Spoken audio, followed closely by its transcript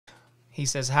He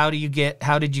says, how did you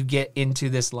get into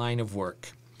this line of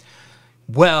work?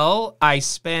 Well, I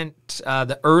spent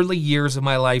the early years of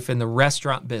my life in the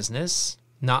restaurant business,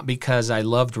 not because I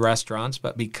loved restaurants,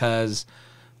 but because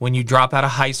when you drop out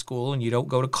of high school and you don't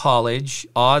go to college,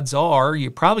 odds are you're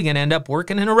probably going to end up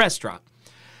working in a restaurant.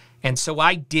 And so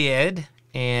I did,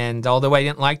 and although I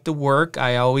didn't like the work,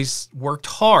 I always worked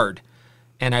hard,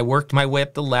 and I worked my way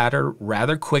up the ladder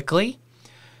rather quickly.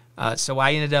 So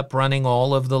I ended up running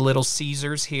all of the Little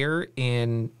Caesars here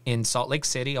in Salt Lake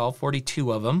City, all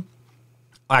 42 of them.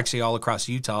 Actually, all across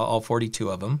Utah, all 42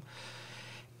 of them.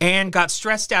 And got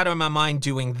stressed out of my mind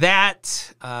doing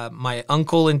that. My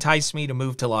uncle enticed me to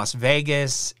move to Las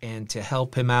Vegas and to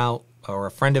help him out, or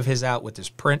a friend of his out, with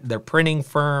their printing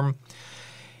firm.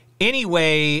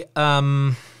 Anyway,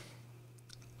 long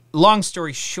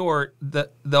story short,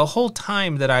 the whole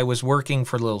time that I was working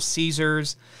for Little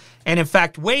Caesars, and in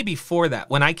fact, way before that,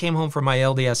 when I came home from my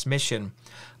LDS mission,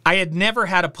 I had never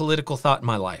had a political thought in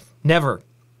my life. Never.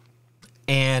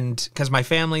 And because my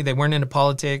family, they weren't into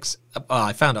politics.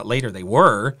 I found out later they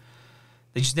were.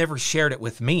 They just never shared it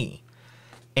with me.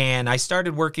 And I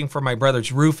started working for my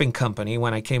brother's roofing company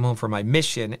when I came home from my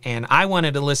mission. And I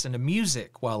wanted to listen to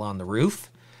music while on the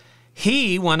roof.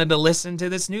 He wanted to listen to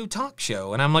this new talk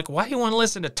show. And I'm like, why do you want to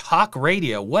listen to talk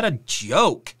radio? What a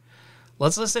joke.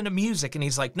 Let's listen to music. And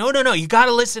he's like, no, you got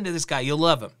to listen to this guy. You'll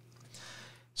love him.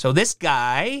 So this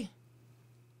guy,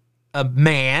 a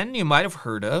man you might have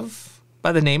heard of,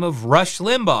 by the name of Rush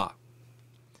Limbaugh.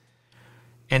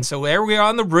 And so there we are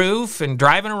on the roof and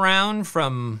driving around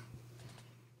from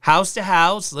house to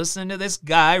house, listening to this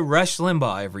guy, Rush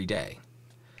Limbaugh, every day.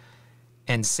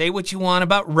 And say what you want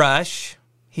about Rush,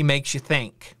 he makes you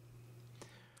think.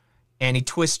 And he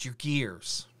twists your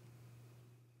gears.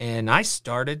 And I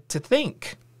started to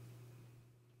think,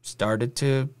 started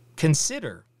to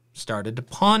consider, started to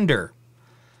ponder,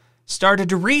 started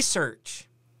to research.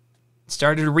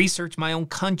 Started to research my own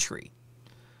country,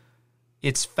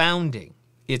 its founding,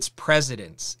 its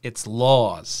presidents, its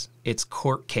laws, its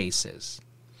court cases,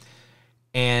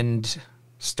 and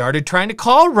started trying to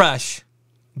call Rush,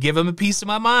 give him a piece of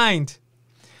my mind.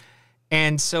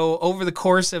 And so over the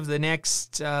course of the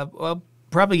next,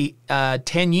 probably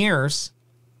 10 years,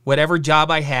 whatever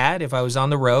job I had, if I was on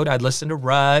the road, I'd listen to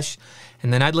Rush,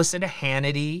 and then I'd listen to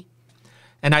Hannity,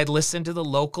 and I'd listen to the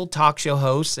local talk show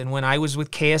hosts. And when I was with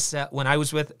KSL, when I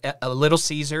was with Little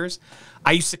Caesars,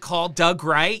 I used to call Doug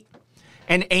Wright.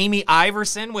 And Amy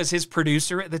Iverson was his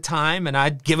producer at the time. And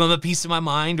I'd give him a piece of my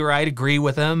mind, or I'd agree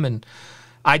with him. And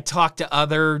I'd talk to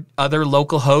other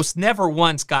local hosts. Never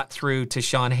once got through to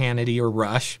Sean Hannity or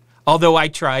Rush, although I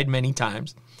tried many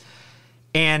times.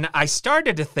 And I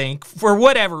started to think, for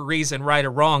whatever reason, right or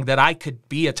wrong, that I could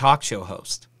be a talk show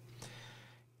host.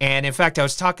 And in fact, I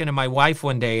was talking to my wife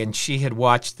one day, and she had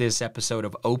watched this episode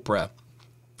of Oprah.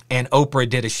 And Oprah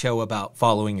did a show about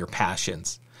following your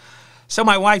passions. So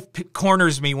my wife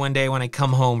corners me one day when I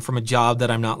come home from a job that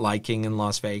I'm not liking in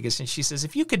Las Vegas. And she says,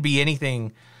 if you could be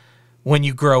anything when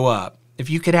you grow up, if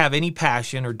you could have any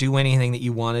passion or do anything that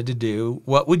you wanted to do,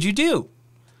 what would you do?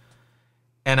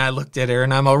 And I looked at her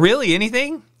and I'm, oh, really,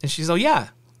 anything? And she's, oh, yeah.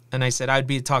 And I said, I'd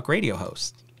be a talk radio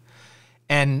host.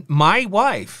 And my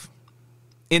wife,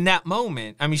 in that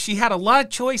moment, I mean, she had a lot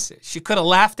of choices. She could have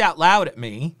laughed out loud at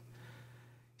me.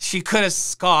 She could have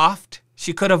scoffed.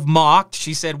 She could have mocked.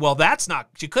 She said, well,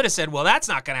 she could have said, well, that's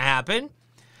not going to happen.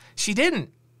 She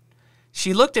didn't.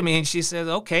 She looked at me and she said,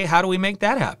 okay, how do we make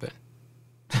that happen?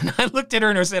 And I looked at her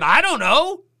and I said, I don't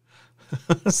know.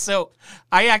 So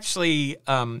I actually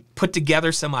put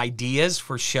together some ideas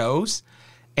for shows,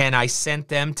 and I sent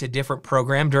them to different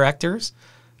program directors.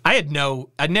 I'd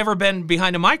never been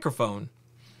behind a microphone.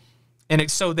 And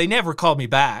so they never called me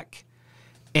back.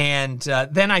 And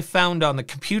then I found on the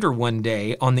computer one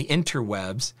day on the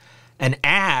interwebs an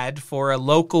ad for a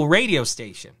local radio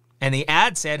station. And the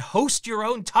ad said, host your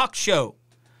own talk show.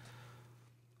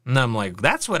 And I'm like,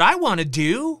 that's what I want to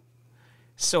do.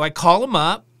 So I call them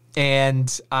up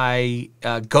and I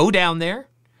go down there.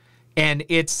 And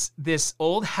it's this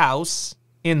old house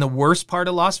in the worst part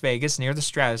of Las Vegas near the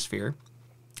Stratosphere.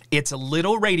 It's a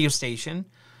little radio station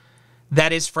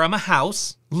that is from a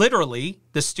house. Literally,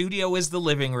 the studio is the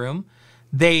living room.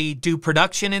 They do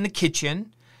production in the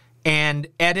kitchen and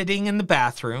editing in the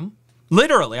bathroom.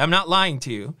 Literally, I'm not lying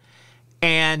to you.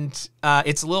 And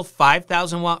it's a little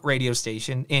 5,000 watt radio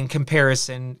station. In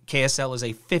comparison, KSL is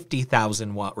a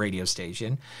 50,000 watt radio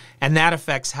station. And that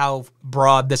affects how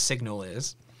broad the signal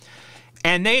is.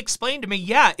 And they explained to me,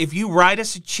 yeah, if you write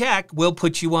us a check, we'll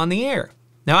put you on the air.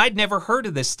 Now, I'd never heard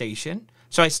of this station,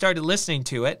 so I started listening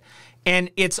to it.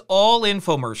 And it's all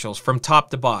infomercials from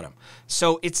top to bottom.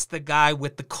 So it's the guy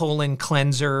with the colon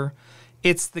cleanser.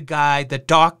 It's the guy, the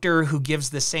doctor who gives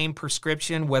the same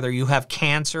prescription, whether you have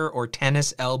cancer or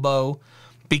tennis elbow,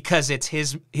 because it's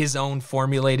his own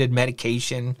formulated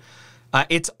medication.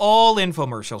 It's all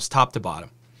infomercials, top to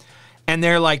bottom. And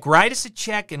they're like, write us a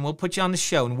check and we'll put you on the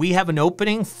show. And we have an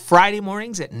opening Friday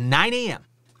mornings at 9 a.m.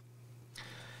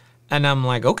 And I'm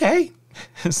like, okay.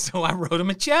 So I wrote him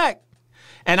a check.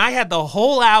 And I had the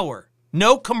whole hour,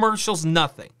 no commercials,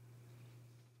 nothing.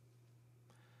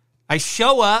 I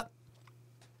show up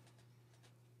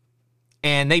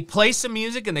and they play some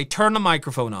music and they turn the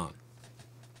microphone on.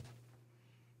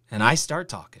 And I start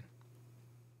talking.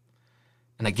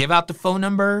 And I give out the phone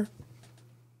number.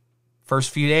 First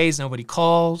few days, nobody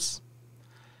calls.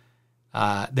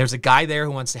 There's a guy there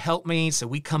who wants to help me, so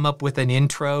we come up with an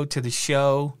intro to the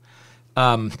show.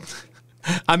 I'm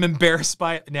embarrassed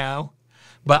by it now,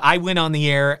 but I went on the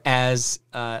air as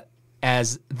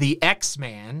the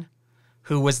X-Man,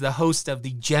 who was the host of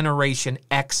the Generation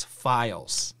X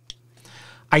Files.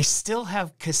 I still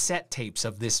have cassette tapes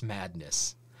of this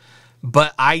madness,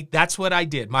 but that's what I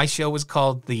did. My show was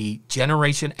called the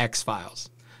Generation X Files,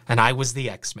 and I was the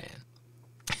X-Man.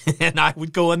 And I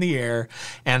would go on the air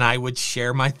and I would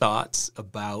share my thoughts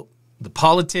about the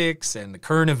politics and the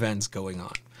current events going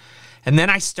on. And then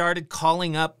I started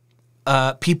calling up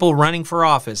people running for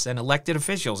office and elected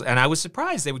officials, and I was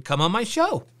surprised they would come on my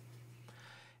show.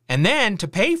 And then to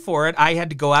pay for it, I had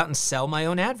to go out and sell my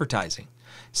own advertising.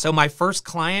 So my first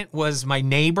client was my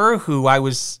neighbor who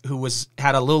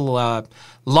had a little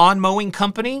lawn mowing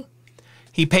company.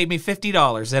 He paid me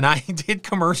 $50, and I did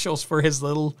commercials for his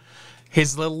little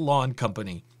lawn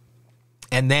company.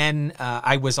 And then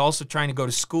I was also trying to go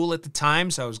to school at the time,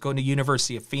 so I was going to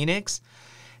University of Phoenix.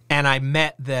 And I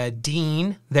met the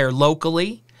dean there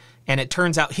locally, and it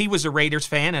turns out he was a Raiders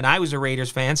fan, and I was a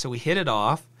Raiders fan, so we hit it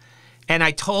off. And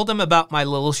I told him about my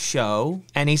little show,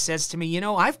 and he says to me, you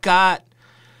know, I've got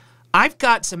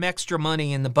some extra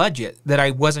money in the budget that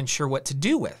I wasn't sure what to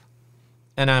do with.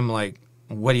 And I'm like,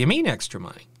 what do you mean extra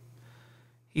money?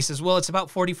 He says, well, it's about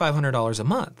 $4,500 a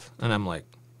month. And I'm like,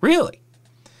 really?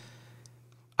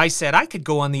 I said, I could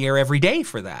go on the air every day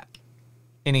for that.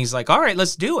 And he's like, all right,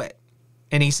 let's do it.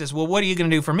 And he says, well, what are you going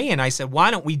to do for me? And I said,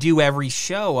 why don't we do every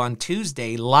show on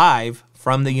Tuesday live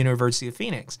from the University of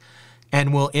Phoenix?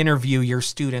 And we'll interview your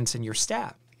students and your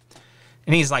staff.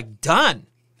 And he's like, done.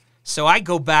 So I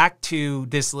go back to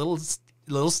this little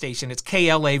station. It's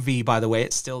KLAV, by the way.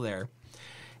 It's still there.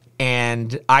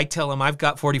 And I tell them I've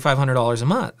got $4,500 a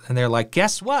month. And they're like,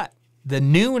 guess what? The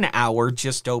noon hour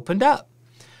just opened up.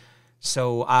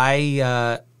 So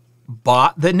I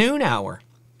bought the noon hour.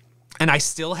 And I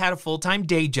still had a full-time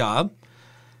day job.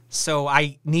 So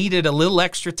I needed a little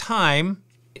extra time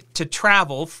to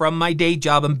travel from my day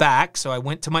job and back. So I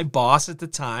went to my boss at the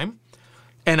time.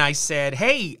 And I said,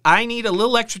 hey, I need a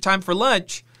little extra time for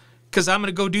lunch because I'm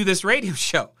going to go do this radio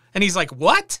show. And he's like,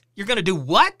 what? You're going to do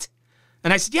what?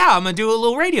 And I said, yeah, I'm going to do a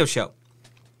little radio show.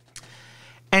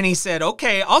 And he said,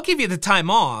 okay, I'll give you the time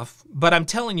off, but I'm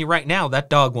telling you right now, that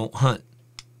dog won't hunt.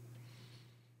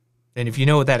 And if you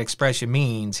know what that expression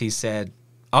means, he said,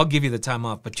 I'll give you the time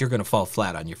off, but you're going to fall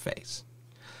flat on your face.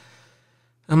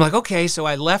 I'm like, okay, so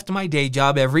I left my day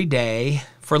job every day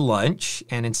for lunch,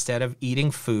 and instead of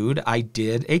eating food, I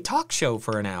did a talk show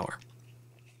for an hour.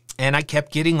 And I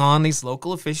kept getting on these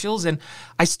local officials, and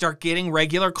I start getting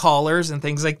regular callers and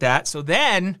things like that. So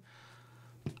then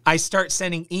I start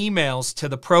sending emails to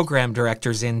the program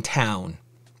directors in town.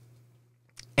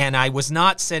 And I was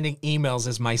not sending emails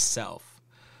as myself.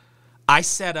 I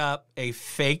set up a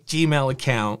fake Gmail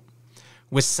account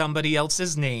with somebody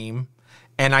else's name,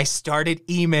 and I started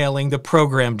emailing the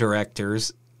program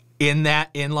directors in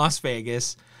Las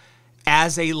Vegas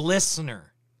as a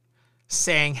listener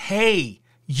saying, hey,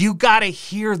 you got to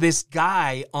hear this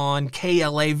guy on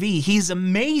KLAV. He's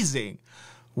amazing.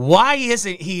 Why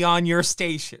isn't he on your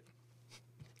station?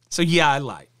 So, yeah, I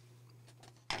lied.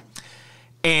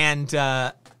 And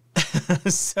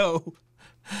so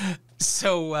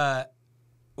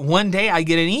one day I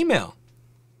get an email.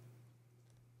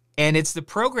 And it's the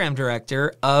program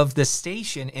director of the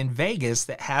station in Vegas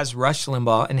that has Rush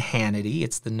Limbaugh and Hannity.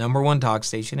 It's the #1 talk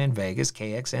station in Vegas,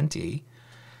 KXNT.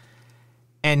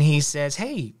 And he says,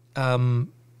 hey, why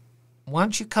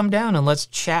don't you come down and let's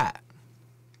chat?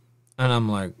 And I'm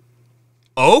like,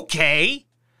 okay.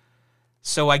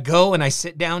 So I go and I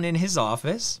sit down in his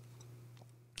office.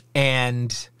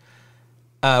 And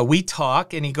we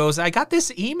talk. And he goes, I got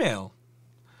this email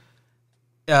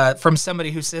from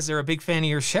somebody who says they're a big fan of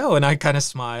your show. And I kind of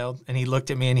smiled, and he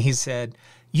looked at me and he said,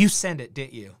 you sent it,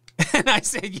 didn't you? And I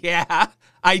said, yeah,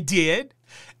 I did.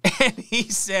 And he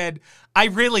said, I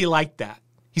really like that.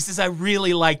 He says, I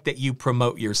really like that you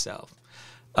promote yourself.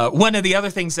 One of the other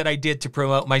things that I did to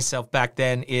promote myself back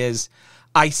then is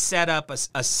I set up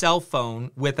a cell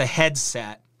phone with a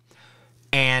headset,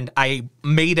 and I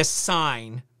made a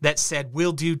sign that said,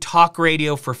 we'll do talk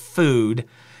radio for food.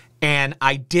 And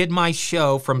I did my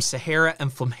show from Sahara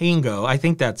and Flamingo. I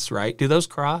think that's right. Do those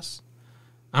cross?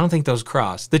 I don't think those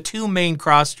cross. The two main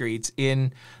cross streets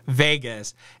in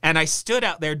Vegas. And I stood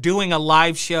out there doing a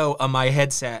live show on my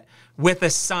headset with a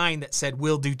sign that said,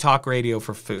 we'll do talk radio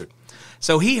for food.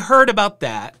 So he heard about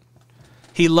that.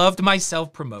 He loved my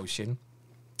self-promotion.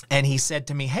 And he said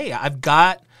to me, hey, I've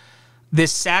got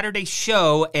this Saturday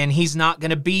show, and he's not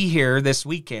going to be here this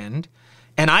weekend.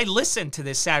 And I listened to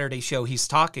this Saturday show he's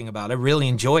talking about. I really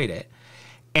enjoyed it.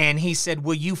 And he said,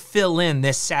 will you fill in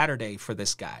this Saturday for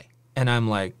this guy? And I'm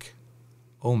like,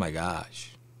 oh my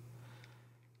gosh.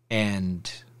 And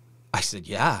I said,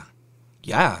 yeah,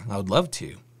 I would love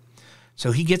to.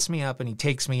 So he gets me up and he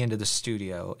takes me into the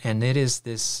studio, and it is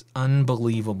this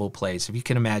unbelievable place. If you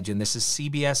can imagine, this is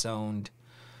CBS owned,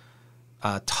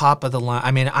 top of the line.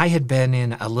 I mean, I had been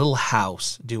in a little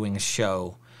house doing a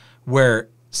show where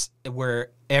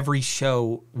every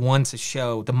show, once a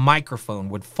show, the microphone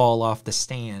would fall off the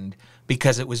stand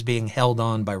because it was being held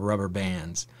on by rubber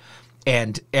bands.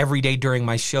 And every day during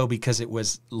my show, because it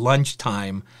was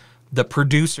lunchtime, the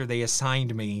producer they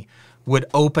assigned me would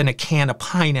open a can of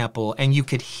pineapple, and you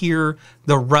could hear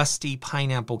the rusty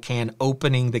pineapple can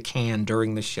opening the can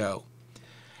during the show.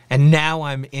 And now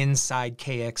I'm inside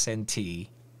KXNT,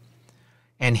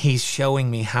 and he's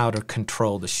showing me how to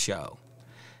control the show.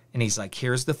 And he's like,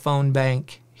 here's the phone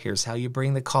bank. Here's how you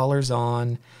bring the callers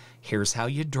on. Here's how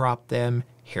you drop them.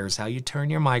 Here's how you turn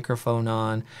your microphone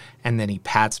on. And then he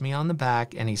pats me on the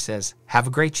back and he says, have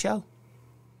a great show.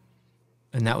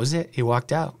 And that was it. He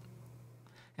walked out.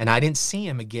 And I didn't see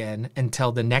him again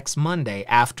until the next Monday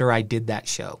after I did that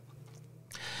show.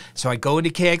 So I go into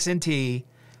KXNT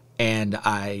and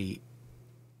I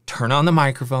turn on the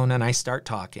microphone and I start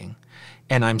talking.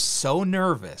 And I'm so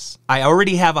nervous. I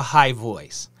already have a high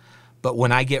voice. But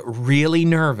when I get really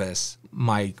nervous,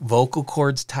 my vocal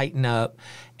cords tighten up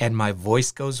and my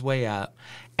voice goes way up.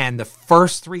 And the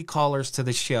first 3 callers to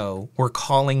the show were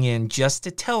calling in just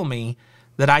to tell me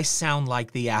that I sound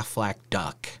like the Aflac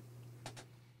duck.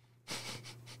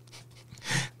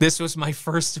 This was my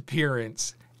first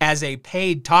appearance as a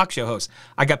paid talk show host.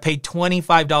 I got paid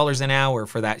 $25 an hour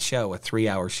for that show, a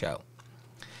 3-hour show.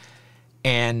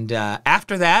 And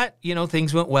after that, you know,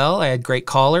 things went well. I had great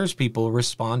callers. People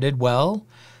responded well.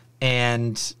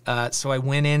 And so I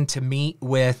went in to meet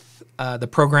with the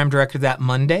program director that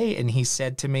Monday, and he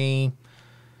said to me,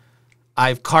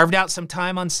 I've carved out some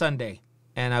time on Sunday,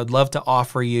 and I would love to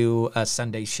offer you a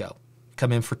Sunday show.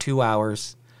 Come in for 2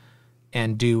 hours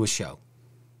and do a show.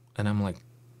 And I'm like,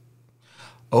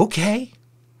 okay.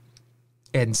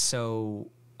 And so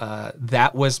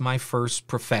that was my first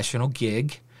professional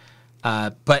gig.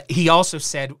 But he also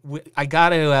said, I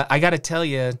gotta tell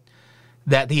you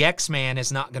that the X-Man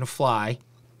is not going to fly,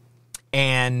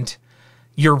 and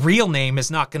your real name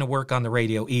is not going to work on the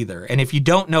radio either. And if you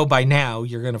don't know by now,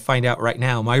 you're going to find out right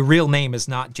now. My real name is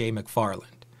not Jay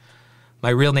McFarland. My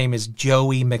real name is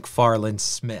Joey McFarland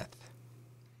Smith.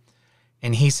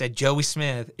 And he said, Joey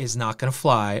Smith is not going to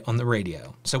fly on the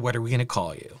radio. So what are we going to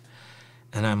call you?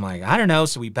 And I'm like, I don't know.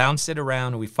 So we bounced it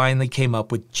around, and we finally came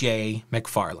up with Jay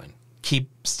McFarland. Keep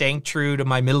staying true to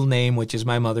my middle name, which is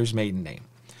my mother's maiden name.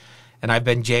 And I've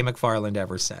been Jay McFarland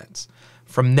ever since.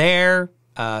 From there,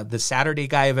 the Saturday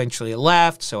guy eventually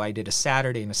left, so I did a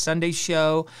Saturday and a Sunday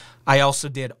show. I also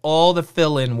did all the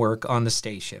fill-in work on the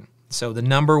station. So the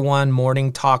 #1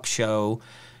 morning talk show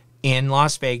in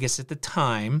Las Vegas at the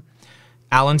time,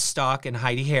 Alan Stock and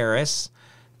Heidi Harris,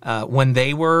 when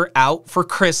they were out for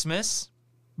Christmas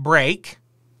break,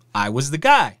 I was the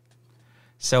guy.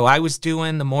 So I was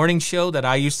doing the morning show that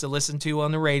I used to listen to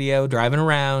on the radio, driving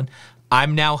around.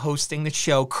 I'm now hosting the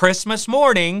show Christmas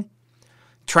morning,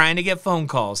 trying to get phone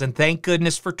calls. And thank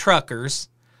goodness for truckers,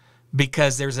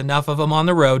 because there's enough of them on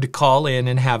the road to call in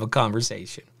and have a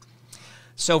conversation.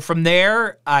 So from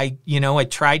there, I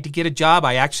tried to get a job.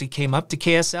 I actually came up to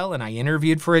KSL and I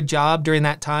interviewed for a job during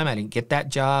that time. I didn't get that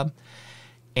job.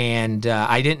 And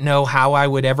I didn't know how I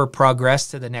would ever progress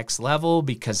to the next level,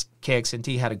 because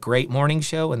KXNT had a great morning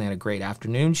show and they had a great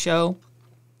afternoon show.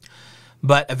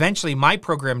 But eventually my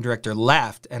program director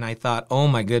left, and I thought, oh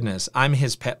my goodness, I'm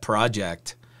his pet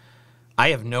project. I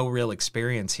have no real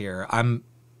experience here. I'm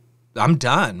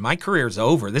done. My career's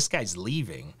over. This guy's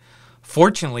leaving.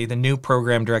 Fortunately, the new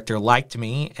program director liked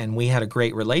me, and we had a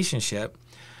great relationship.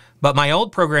 But my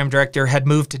old program director had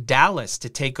moved to Dallas to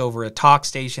take over a talk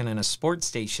station and a sports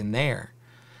station there.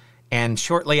 And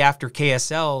shortly after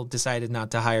KSL decided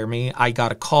not to hire me, I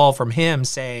got a call from him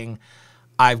saying,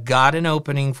 I've got an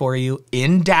opening for you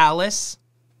in Dallas,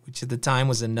 which at the time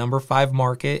was a number 5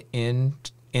 market in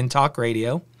talk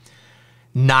radio,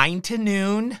 9 to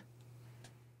noon,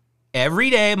 every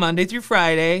day, Monday through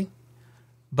Friday,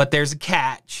 but there's a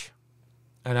catch.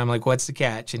 And I'm like, what's the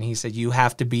catch? And he said, you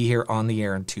have to be here on the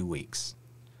air in 2 weeks.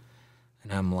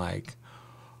 And I'm like,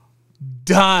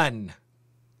 done.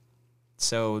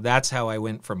 So that's how I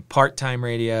went from part-time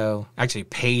radio, actually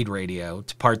paid radio,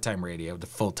 to part-time radio to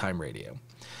full-time radio.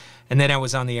 And then I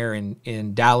was on the air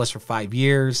in Dallas for 5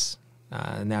 years.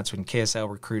 And that's when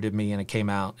KSL recruited me, and I came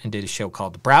out and did a show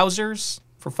called The Browsers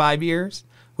for 5 years,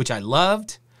 which I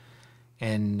loved.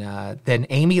 And then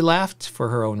Amy left for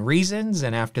her own reasons.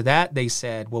 And after that, they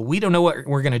said, well, we don't know what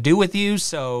we're going to do with you.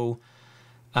 So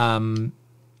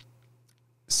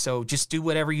just do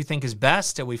whatever you think is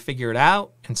best till we figure it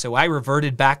out. And so I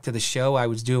reverted back to the show I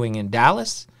was doing in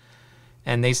Dallas.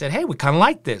 And they said, hey, we kind of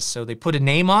like this. So they put a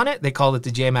name on it. They called it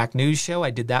the JayMac News Show. I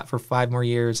did that for 5 more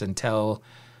years until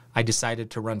I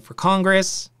decided to run for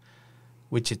Congress,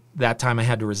 which at that time I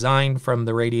had to resign from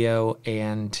the radio,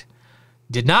 and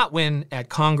did not win at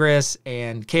Congress.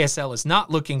 And KSL is not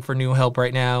looking for new help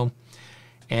right now.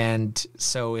 And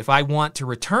so if I want to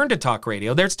return to talk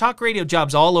radio, there's talk radio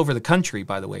jobs all over the country,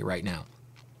 by the way, right now.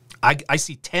 I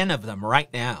see 10 of them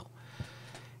right now.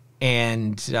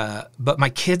 And but my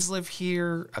kids live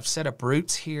here. I've set up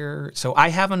roots here. So I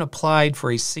haven't applied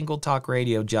for a single talk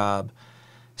radio job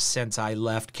since I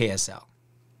left KSL.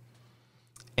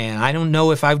 And I don't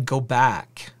know if I would go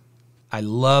back. I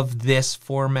love this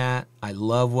format. I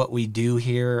love what we do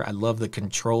here. I love the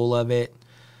control of it.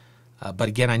 But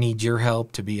again, I need your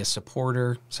help to be a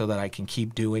supporter so that I can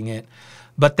keep doing it.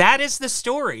 But that is the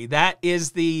story. That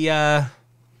is the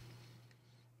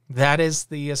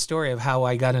story of how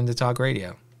I got into talk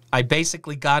radio. I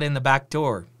basically got in the back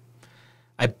door.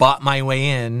 I bought my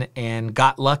way in and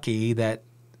got lucky that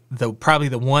probably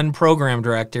the one program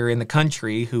director in the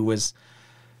country who was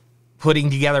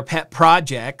putting together pet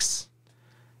projects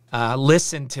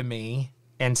listened to me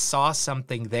and saw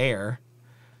something there.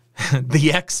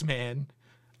 The X-Men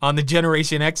on the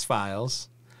Generation X Files,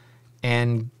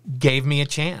 and gave me a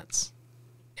chance.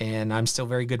 And I'm still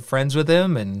very good friends with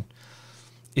him, and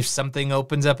if something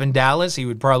opens up in Dallas, he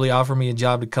would probably offer me a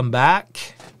job to come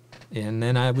back, and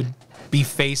then I would be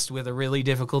faced with a really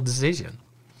difficult decision.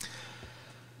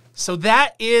 So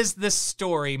that is the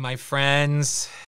story, my friends.